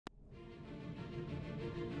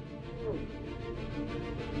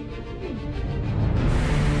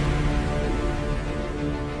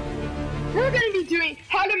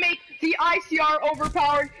ICR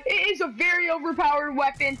overpowered. It is a very overpowered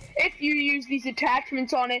weapon if you use these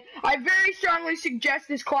attachments on it. I very strongly suggest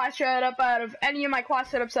this class setup out of any of my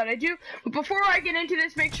class setups that I do. But before I get into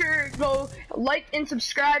this, make sure to go like and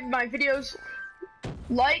subscribe to my videos.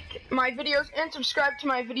 Like my videos and subscribe to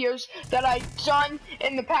my videos that I've done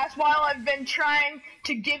in the past while I've been trying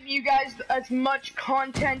to give you guys as much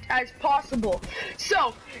content as possible.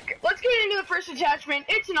 So, let's get into the first attachment.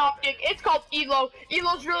 It's an optic. It's called ELO.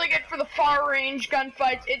 ELO's really good for the far range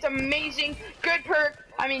gunfights. It's amazing. Good perk.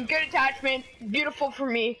 I mean, good attachment. Beautiful for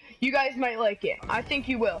me. You guys might like it. I think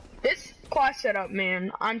you will. This class setup,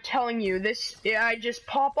 man, I'm telling you, this, I just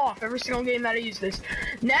pop off every single game that I use this.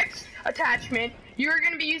 Next attachment, you're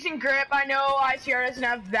going to be using grip. I know ICR doesn't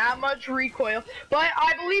have that much recoil, but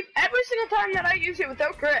I believe every single time that I use it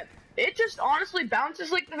without grip, it just honestly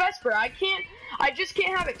bounces like the Vesper. I just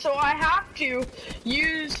can't have it, so I have to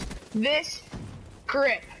use this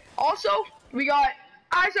grip. Also, we got,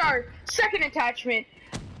 as our second attachment,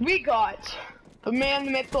 we got the man,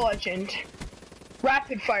 the myth, the legend,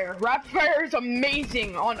 rapid fire. Rapid fire is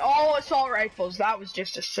amazing on all assault rifles. That was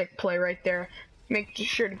just a sick play right there. Make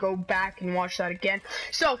sure to go back and watch that again.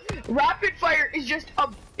 So, rapid fire is just a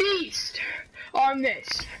beast on this.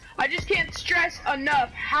 I just can't stress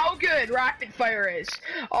enough how good rapid fire is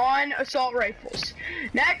on assault rifles.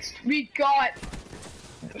 Next, we got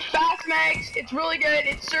fast mags. It's really good.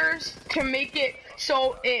 It serves to make it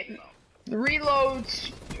so it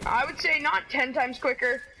reloads, I would say not 10 times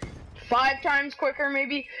quicker, 5 times quicker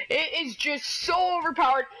maybe. It is just so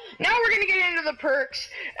overpowered. Now we're gonna get into the perks,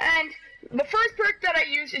 and the first perk that I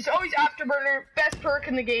use is always Afterburner. Best perk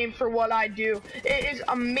in the game for what I do. It is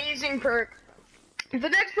amazing perk. The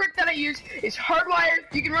next perk that I use is Hardwire.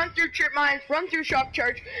 You can run through trip mines, run through shock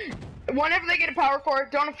charge. Whenever they get a power core,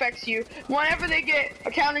 don't affect you. Whenever they get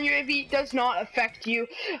a counter UAV, does not affect you.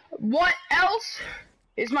 What else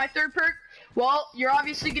is my third perk? Well, you're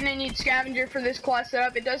obviously going to need Scavenger for this class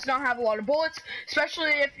setup. It does not have a lot of bullets, especially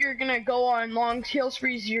if you're going to go on long kill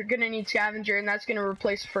sprees. You're going to need Scavenger, and that's going to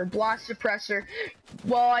replace for Blast Suppressor.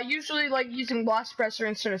 Well, I usually like using Blast Suppressor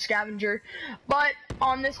instead of Scavenger, but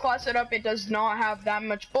on this class setup, it does not have that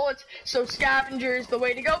much bullets, so Scavenger is the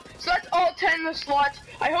way to go. So that's all 10 of the slots.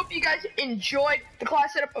 I hope you guys enjoyed the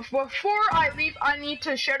class setup. Before I leave, I need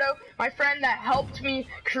to shout out my friend that helped me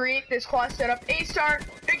create this class setup, A-Star.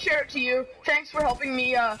 Big shout out to you. Thanks for helping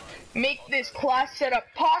me make this class setup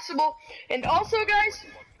possible. And also, guys,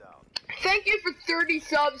 thank you for 30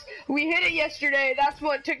 subs. We hit it yesterday. That's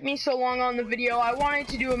what took me so long on the video. I wanted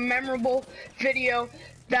to do a memorable video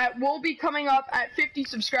that will be coming up at 50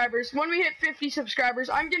 subscribers. When we hit 50 subscribers,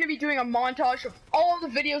 I'm going to be doing a montage of all the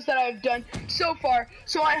videos that I've done so far.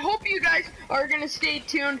 So I hope you guys are going to stay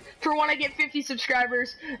tuned for when I get 50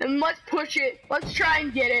 subscribers. And let's push it. Let's try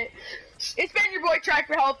and get it. It's been your boy, Try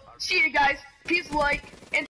for Help. See you guys. Peace, like.